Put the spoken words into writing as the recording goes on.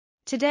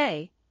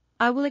Today,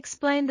 I will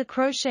explain the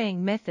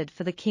crocheting method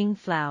for the king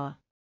flower.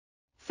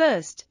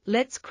 First,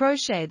 let's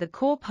crochet the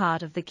core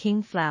part of the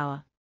king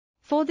flower.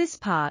 For this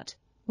part,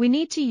 we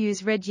need to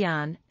use red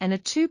yarn and a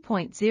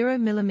 2.0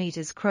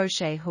 mm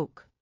crochet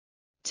hook.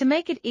 To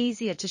make it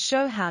easier to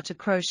show how to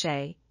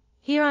crochet,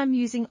 here I'm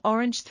using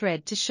orange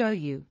thread to show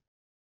you.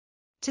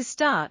 To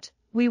start,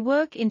 we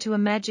work into a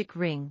magic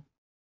ring.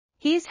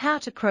 Here's how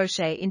to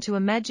crochet into a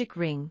magic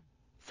ring.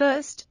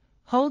 First,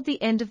 hold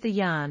the end of the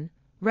yarn,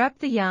 wrap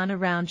the yarn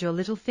around your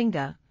little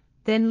finger,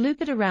 then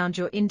loop it around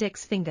your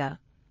index finger,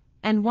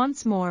 and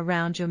once more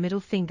around your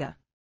middle finger.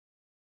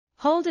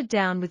 Hold it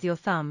down with your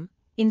thumb,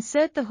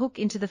 insert the hook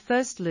into the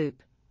first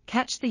loop,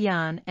 catch the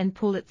yarn and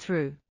pull it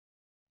through.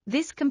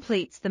 This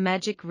completes the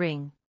magic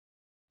ring.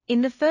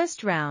 In the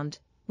first round,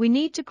 we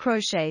need to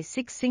crochet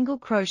 6 single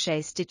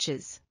crochet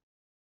stitches.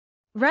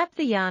 Wrap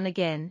the yarn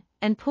again,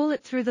 and pull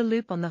it through the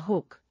loop on the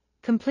hook,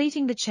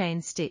 completing the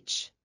chain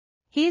stitch.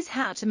 Here's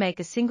how to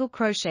make a single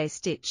crochet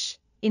stitch.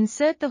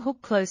 Insert the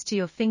hook close to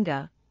your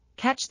finger,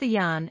 catch the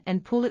yarn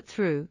and pull it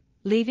through,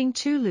 leaving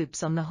 2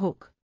 loops on the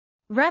hook.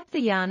 Wrap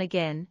the yarn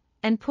again,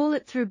 and pull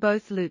it through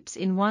both loops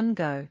in one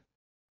go.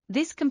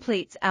 This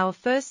completes our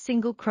first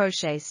single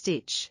crochet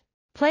stitch.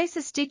 Place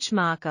a stitch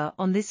marker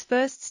on this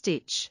first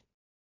stitch.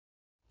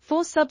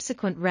 For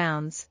subsequent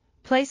rounds,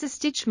 place a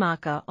stitch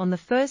marker on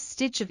the first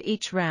stitch of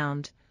each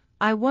round.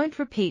 I won't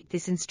repeat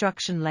this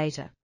instruction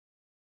later.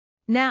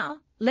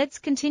 Now, let's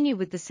continue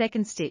with the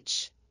second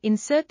stitch.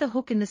 Insert the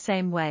hook in the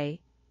same way,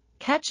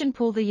 catch and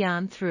pull the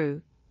yarn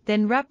through,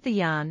 then wrap the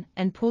yarn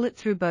and pull it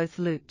through both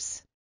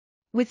loops.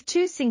 With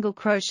 2 single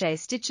crochet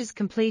stitches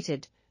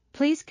completed,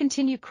 please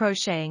continue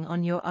crocheting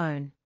on your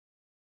own.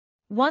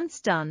 Once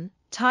done,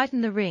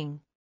 tighten the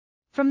ring.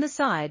 From the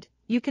side,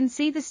 you can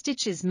see the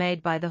stitches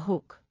made by the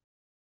hook.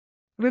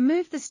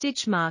 Remove the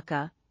stitch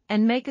marker,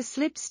 and make a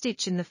slip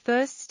stitch in the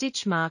first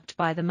stitch marked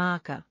by the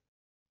marker.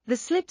 The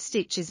slip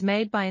stitch is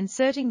made by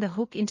inserting the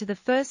hook into the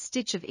first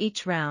stitch of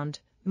each round,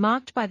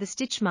 marked by the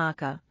stitch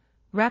marker,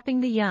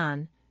 wrapping the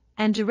yarn,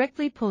 and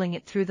directly pulling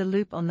it through the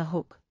loop on the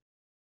hook.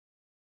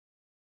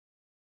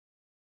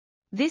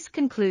 This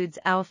concludes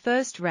our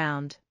first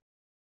round.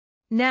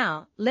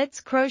 Now,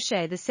 let's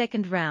crochet the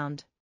second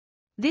round.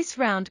 This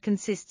round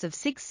consists of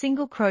 6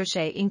 single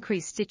crochet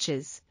increase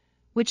stitches,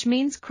 which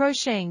means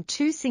crocheting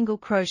 2 single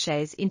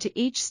crochets into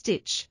each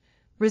stitch,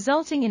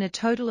 resulting in a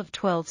total of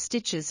 12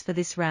 stitches for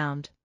this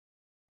round.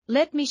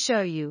 Let me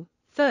show you.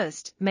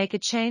 First, make a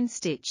chain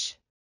stitch.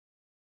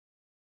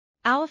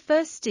 Our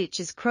first stitch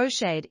is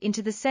crocheted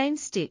into the same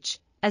stitch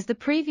as the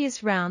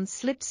previous round's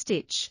slip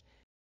stitch.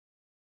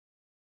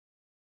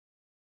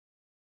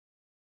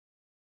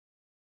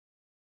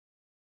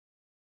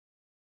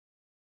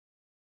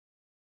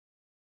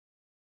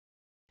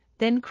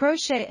 Then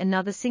crochet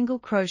another single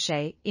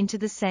crochet into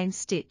the same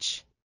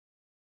stitch.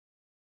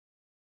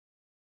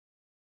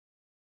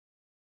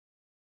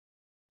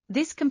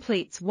 This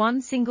completes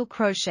 1 single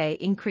crochet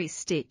increase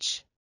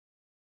stitch.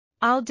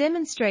 I'll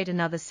demonstrate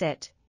another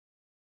set.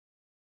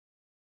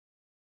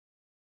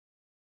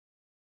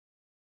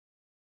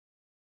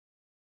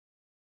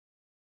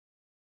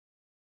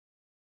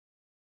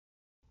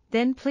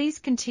 Then please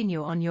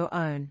continue on your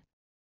own.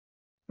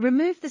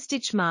 Remove the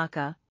stitch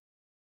marker.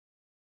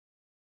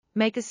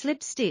 Make a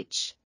slip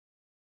stitch.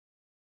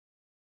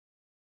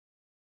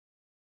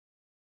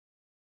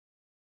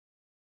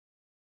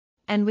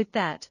 And with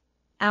that,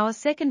 our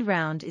second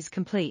round is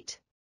complete.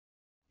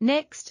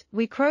 Next,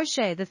 we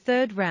crochet the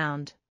third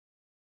round.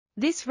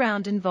 This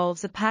round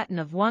involves a pattern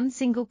of 1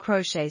 single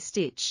crochet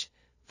stitch,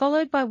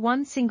 followed by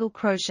 1 single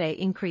crochet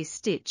increase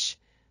stitch,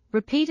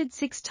 repeated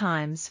 6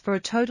 times for a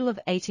total of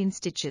 18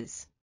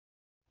 stitches.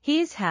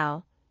 Here's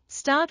how.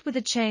 Start with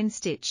a chain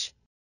stitch.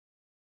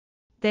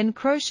 Then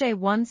crochet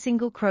 1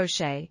 single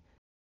crochet.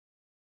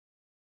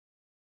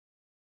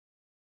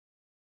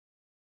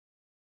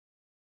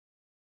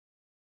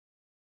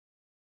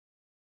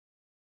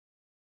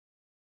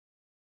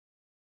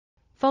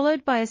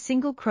 Followed by a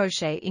single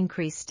crochet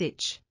increase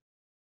stitch.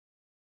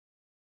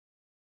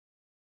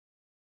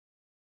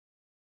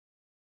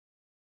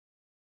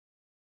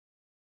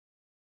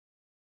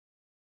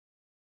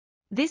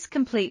 This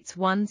completes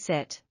 1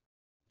 set.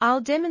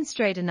 I'll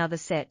demonstrate another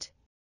set.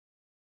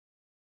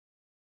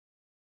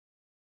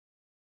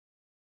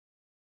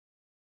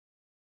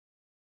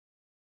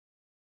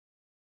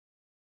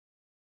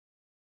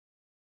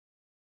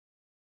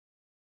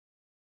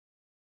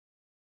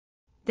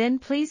 Then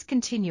please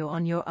continue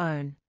on your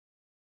own.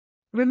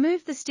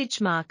 Remove the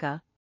stitch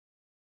marker.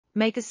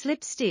 Make a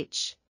slip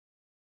stitch.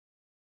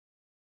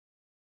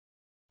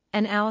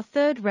 And our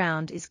third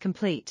round is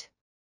complete.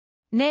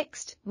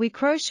 Next, we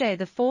crochet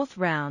the fourth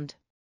round.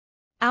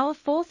 Our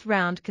fourth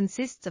round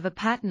consists of a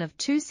pattern of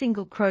 2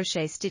 single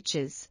crochet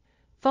stitches,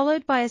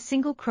 followed by a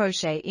single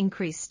crochet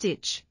increase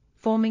stitch,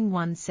 forming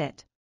 1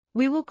 set.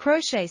 We will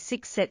crochet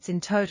 6 sets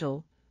in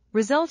total,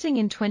 resulting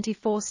in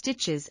 24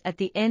 stitches at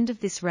the end of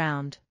this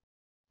round.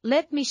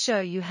 Let me show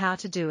you how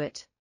to do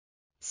it.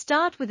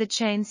 Start with a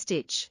chain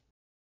stitch.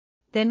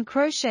 Then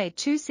crochet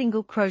 2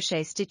 single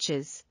crochet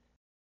stitches.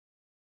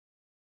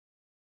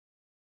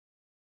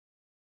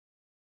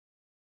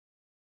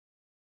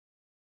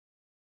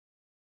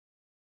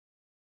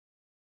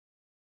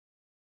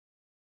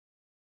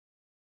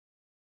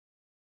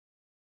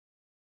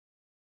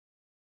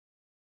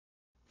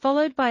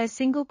 followed by a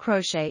single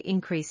crochet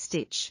increase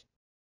stitch.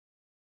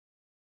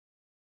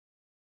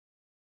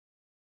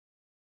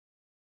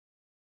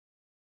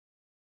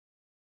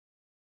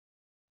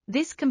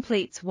 This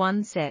completes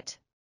one set.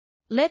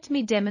 Let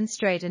me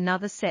demonstrate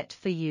another set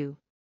for you.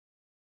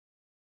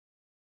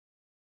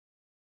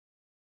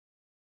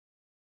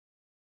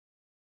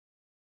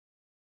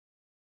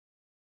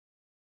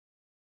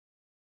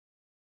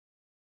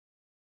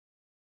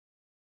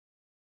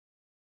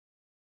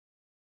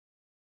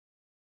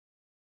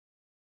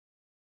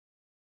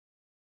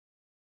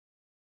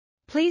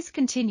 Please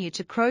continue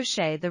to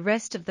crochet the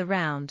rest of the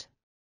round.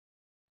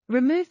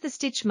 Remove the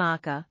stitch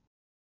marker.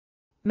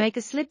 Make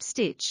a slip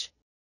stitch.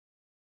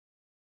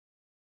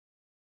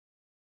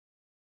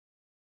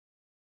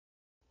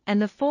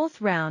 And the fourth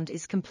round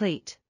is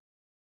complete.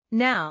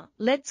 Now,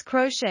 let's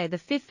crochet the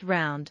fifth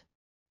round.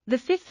 The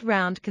fifth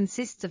round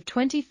consists of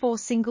 24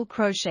 single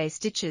crochet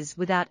stitches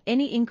without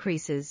any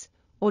increases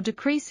or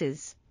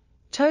decreases,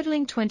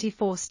 totaling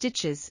 24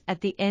 stitches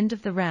at the end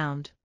of the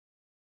round.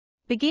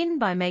 Begin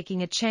by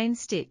making a chain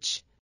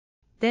stitch,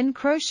 then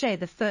crochet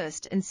the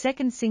first and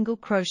second single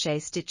crochet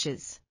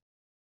stitches.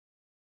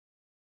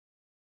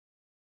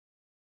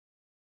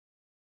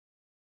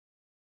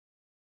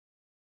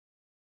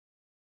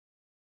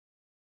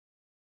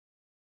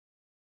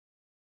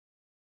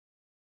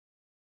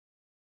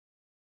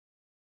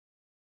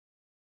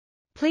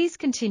 Please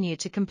continue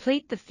to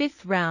complete the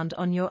fifth round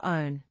on your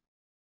own.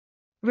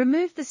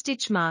 Remove the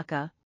stitch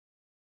marker.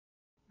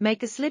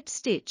 Make a slip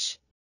stitch.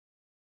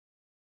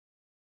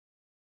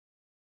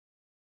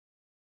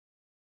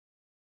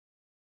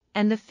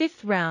 And the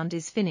fifth round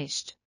is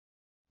finished.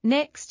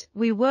 Next,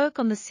 we work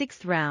on the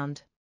sixth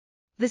round.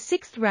 The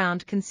sixth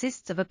round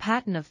consists of a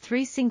pattern of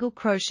 3 single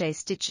crochet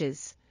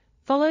stitches,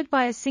 followed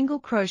by a single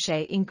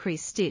crochet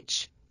increase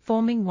stitch,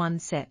 forming one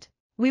set.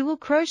 We will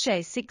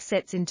crochet 6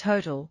 sets in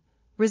total,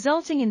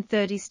 resulting in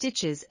 30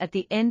 stitches at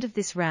the end of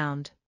this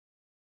round.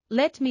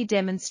 Let me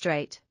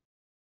demonstrate.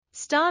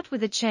 Start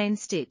with a chain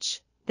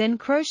stitch, then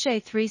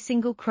crochet 3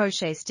 single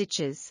crochet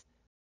stitches.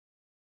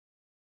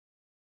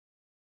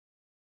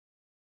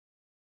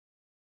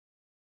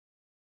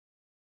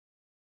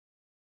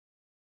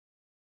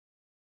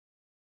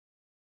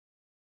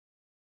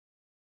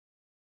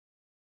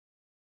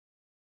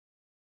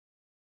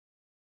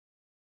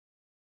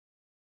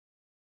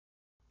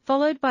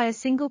 Followed by a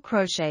single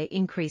crochet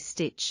increase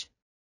stitch.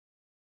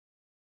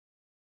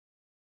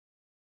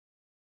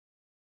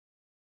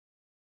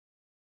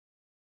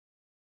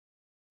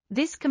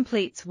 This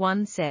completes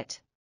one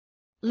set.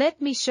 Let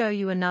me show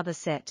you another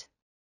set.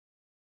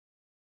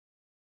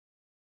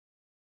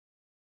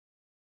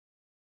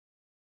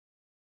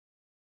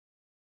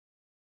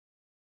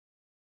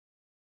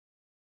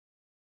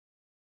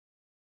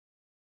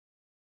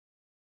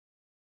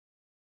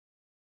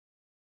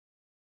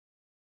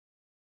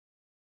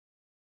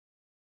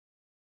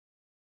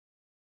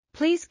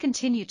 Please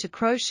continue to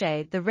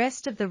crochet the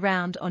rest of the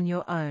round on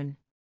your own.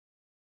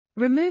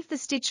 Remove the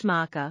stitch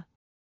marker.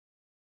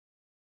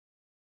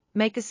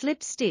 Make a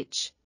slip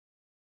stitch.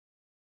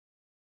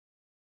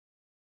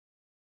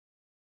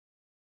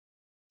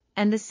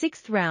 And the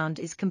sixth round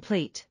is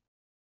complete.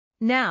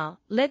 Now,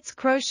 let's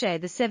crochet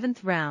the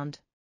seventh round.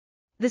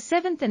 The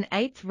seventh and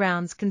eighth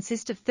rounds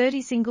consist of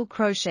 30 single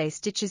crochet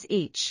stitches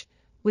each,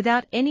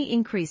 without any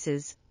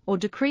increases or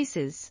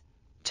decreases,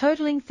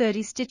 totaling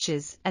 30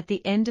 stitches at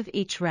the end of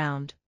each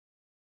round.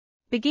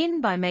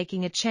 Begin by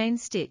making a chain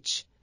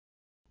stitch.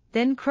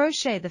 Then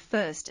crochet the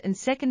first and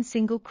second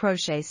single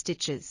crochet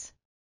stitches.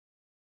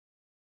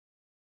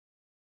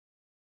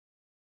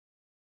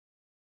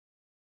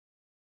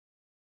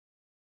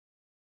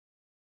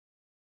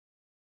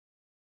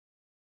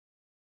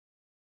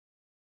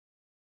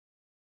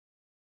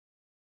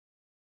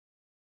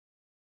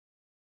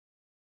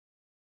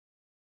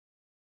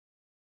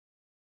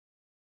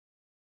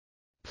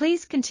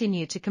 Please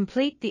continue to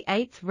complete the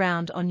eighth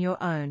round on your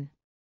own.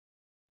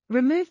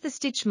 Remove the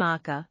stitch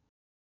marker.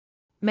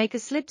 Make a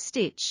slip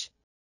stitch.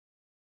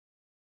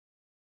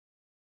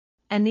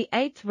 And the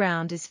eighth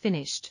round is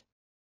finished.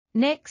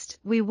 Next,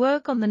 we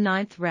work on the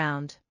ninth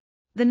round.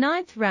 The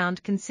ninth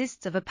round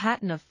consists of a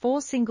pattern of 4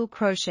 single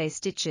crochet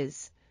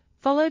stitches,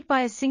 followed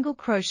by a single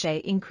crochet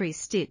increase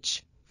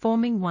stitch,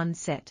 forming one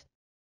set.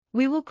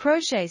 We will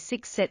crochet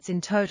 6 sets in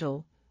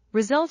total,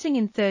 resulting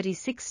in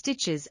 36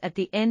 stitches at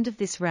the end of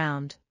this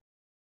round.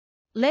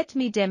 Let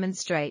me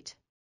demonstrate.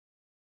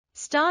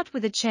 Start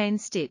with a chain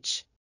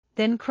stitch,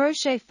 then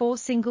crochet 4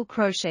 single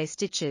crochet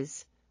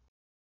stitches.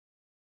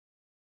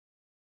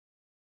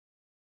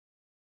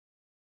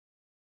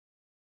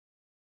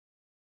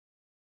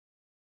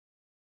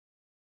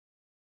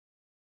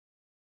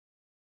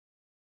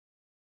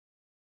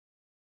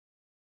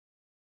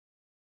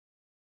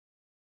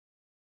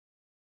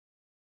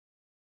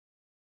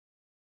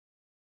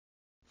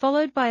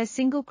 Followed by a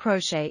single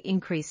crochet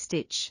increase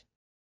stitch.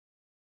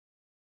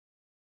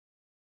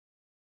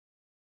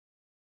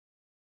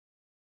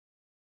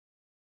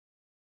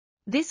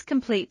 This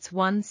completes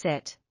one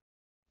set.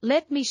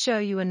 Let me show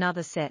you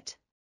another set.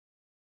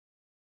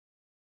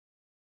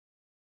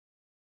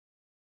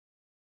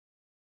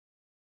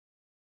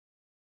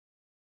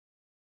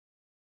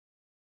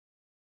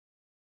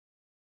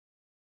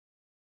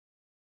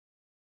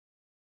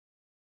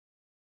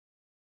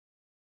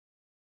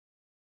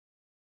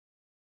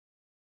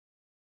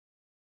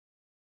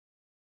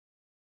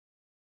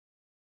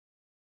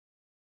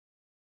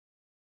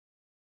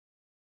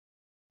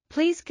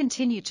 Please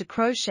continue to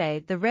crochet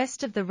the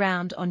rest of the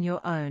round on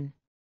your own.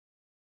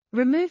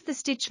 Remove the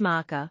stitch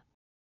marker.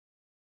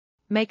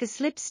 Make a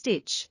slip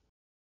stitch.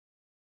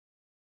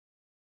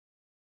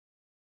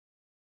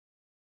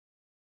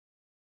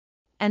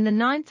 And the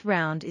 9th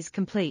round is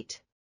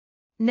complete.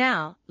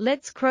 Now,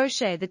 let's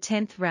crochet the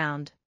 10th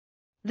round.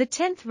 The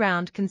 10th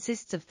round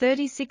consists of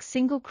 36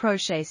 single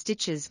crochet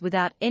stitches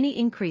without any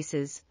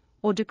increases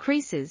or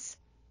decreases,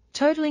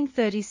 totaling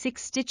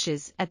 36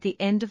 stitches at the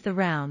end of the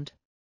round.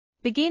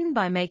 Begin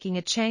by making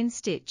a chain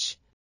stitch.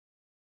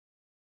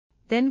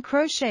 Then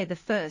crochet the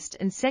first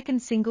and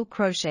second single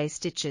crochet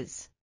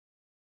stitches.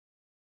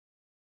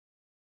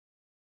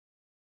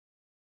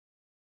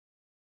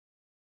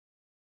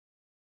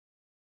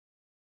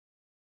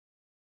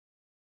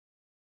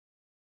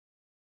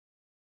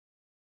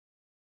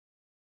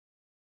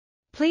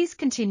 Please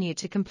continue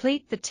to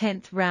complete the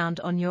 10th round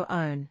on your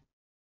own.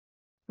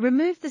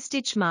 Remove the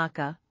stitch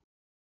marker.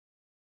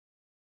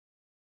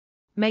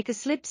 Make a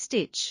slip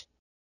stitch.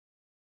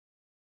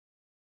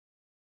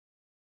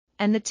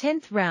 And the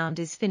 10th round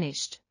is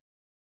finished.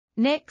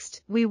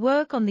 Next, we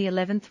work on the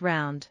 11th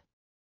round.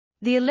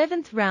 The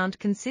 11th round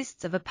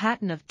consists of a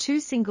pattern of 2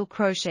 single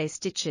crochet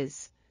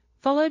stitches,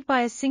 followed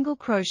by a single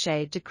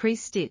crochet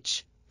decrease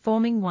stitch,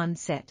 forming 1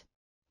 set.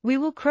 We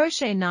will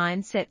crochet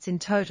 9 sets in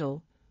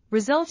total,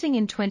 resulting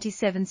in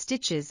 27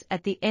 stitches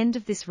at the end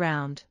of this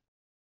round.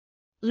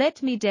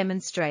 Let me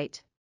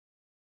demonstrate.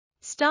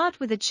 Start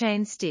with a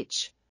chain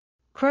stitch.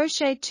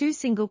 Crochet 2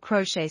 single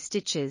crochet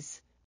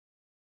stitches.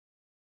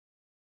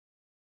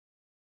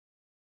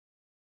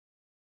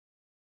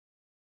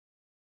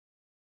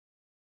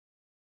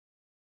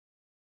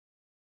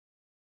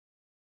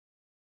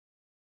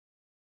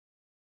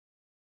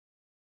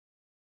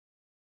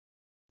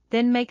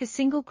 Then make a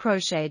single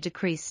crochet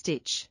decrease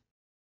stitch.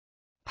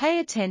 Pay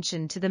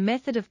attention to the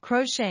method of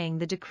crocheting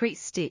the decrease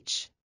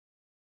stitch.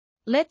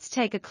 Let's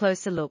take a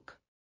closer look.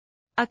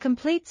 A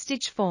complete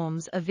stitch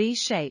forms a V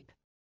shape.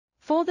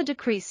 For the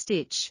decrease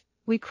stitch,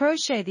 we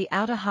crochet the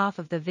outer half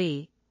of the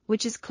V,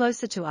 which is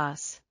closer to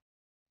us.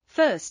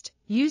 First,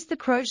 use the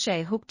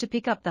crochet hook to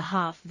pick up the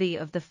half V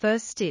of the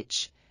first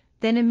stitch,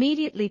 then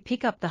immediately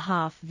pick up the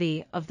half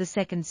V of the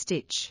second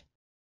stitch.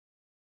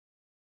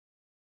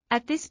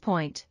 At this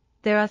point,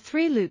 there are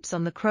 3 loops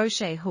on the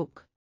crochet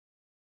hook.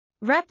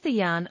 Wrap the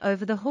yarn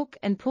over the hook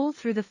and pull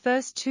through the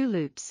first 2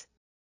 loops,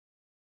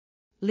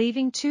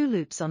 leaving 2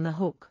 loops on the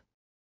hook.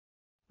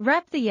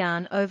 Wrap the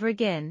yarn over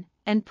again,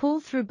 and pull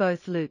through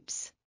both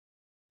loops.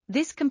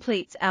 This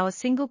completes our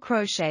single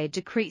crochet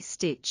decrease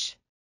stitch.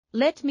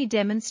 Let me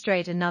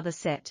demonstrate another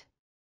set.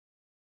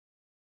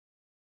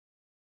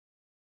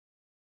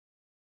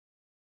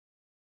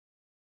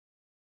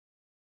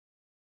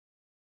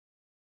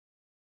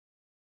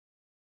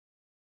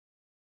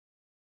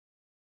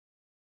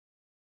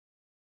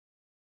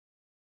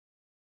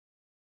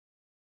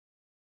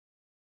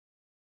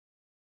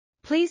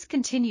 Please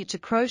continue to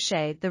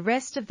crochet the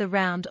rest of the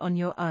round on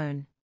your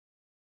own.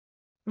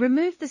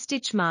 Remove the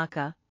stitch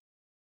marker.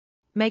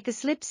 Make a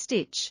slip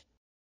stitch.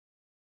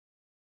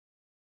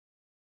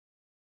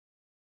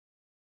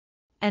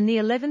 And the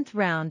 11th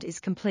round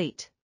is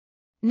complete.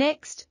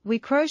 Next, we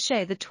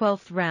crochet the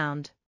 12th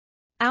round.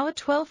 Our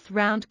 12th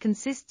round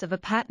consists of a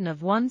pattern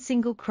of 1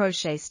 single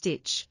crochet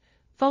stitch,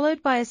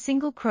 followed by a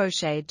single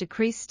crochet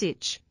decrease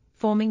stitch,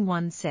 forming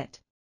 1 set.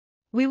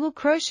 We will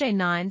crochet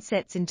 9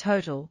 sets in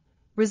total,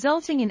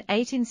 resulting in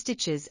 18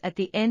 stitches at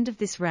the end of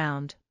this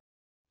round.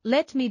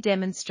 Let me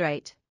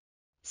demonstrate.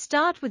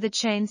 Start with a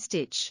chain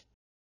stitch.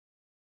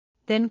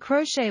 Then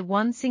crochet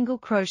 1 single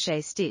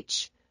crochet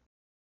stitch.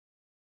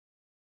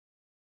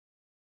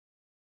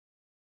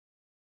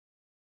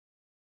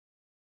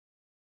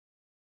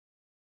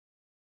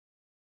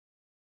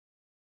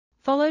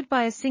 Followed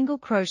by a single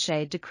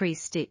crochet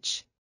decrease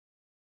stitch.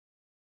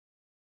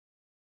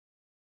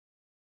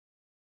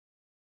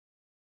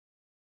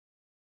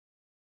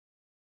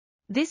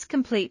 This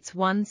completes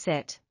 1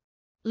 set.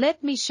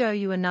 Let me show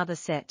you another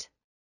set.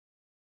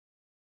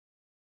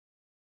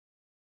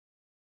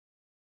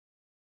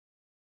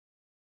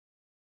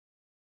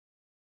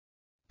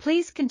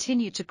 Please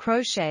continue to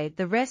crochet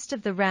the rest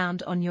of the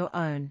round on your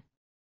own.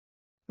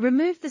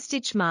 Remove the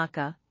stitch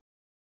marker.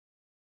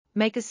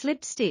 Make a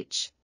slip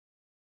stitch.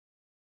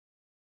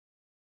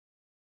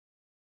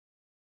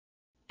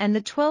 And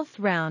the 12th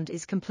round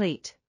is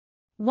complete.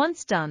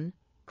 Once done,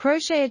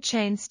 crochet a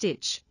chain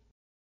stitch.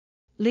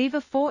 Leave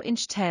a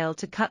 4-inch tail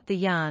to cut the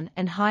yarn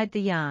and hide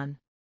the yarn.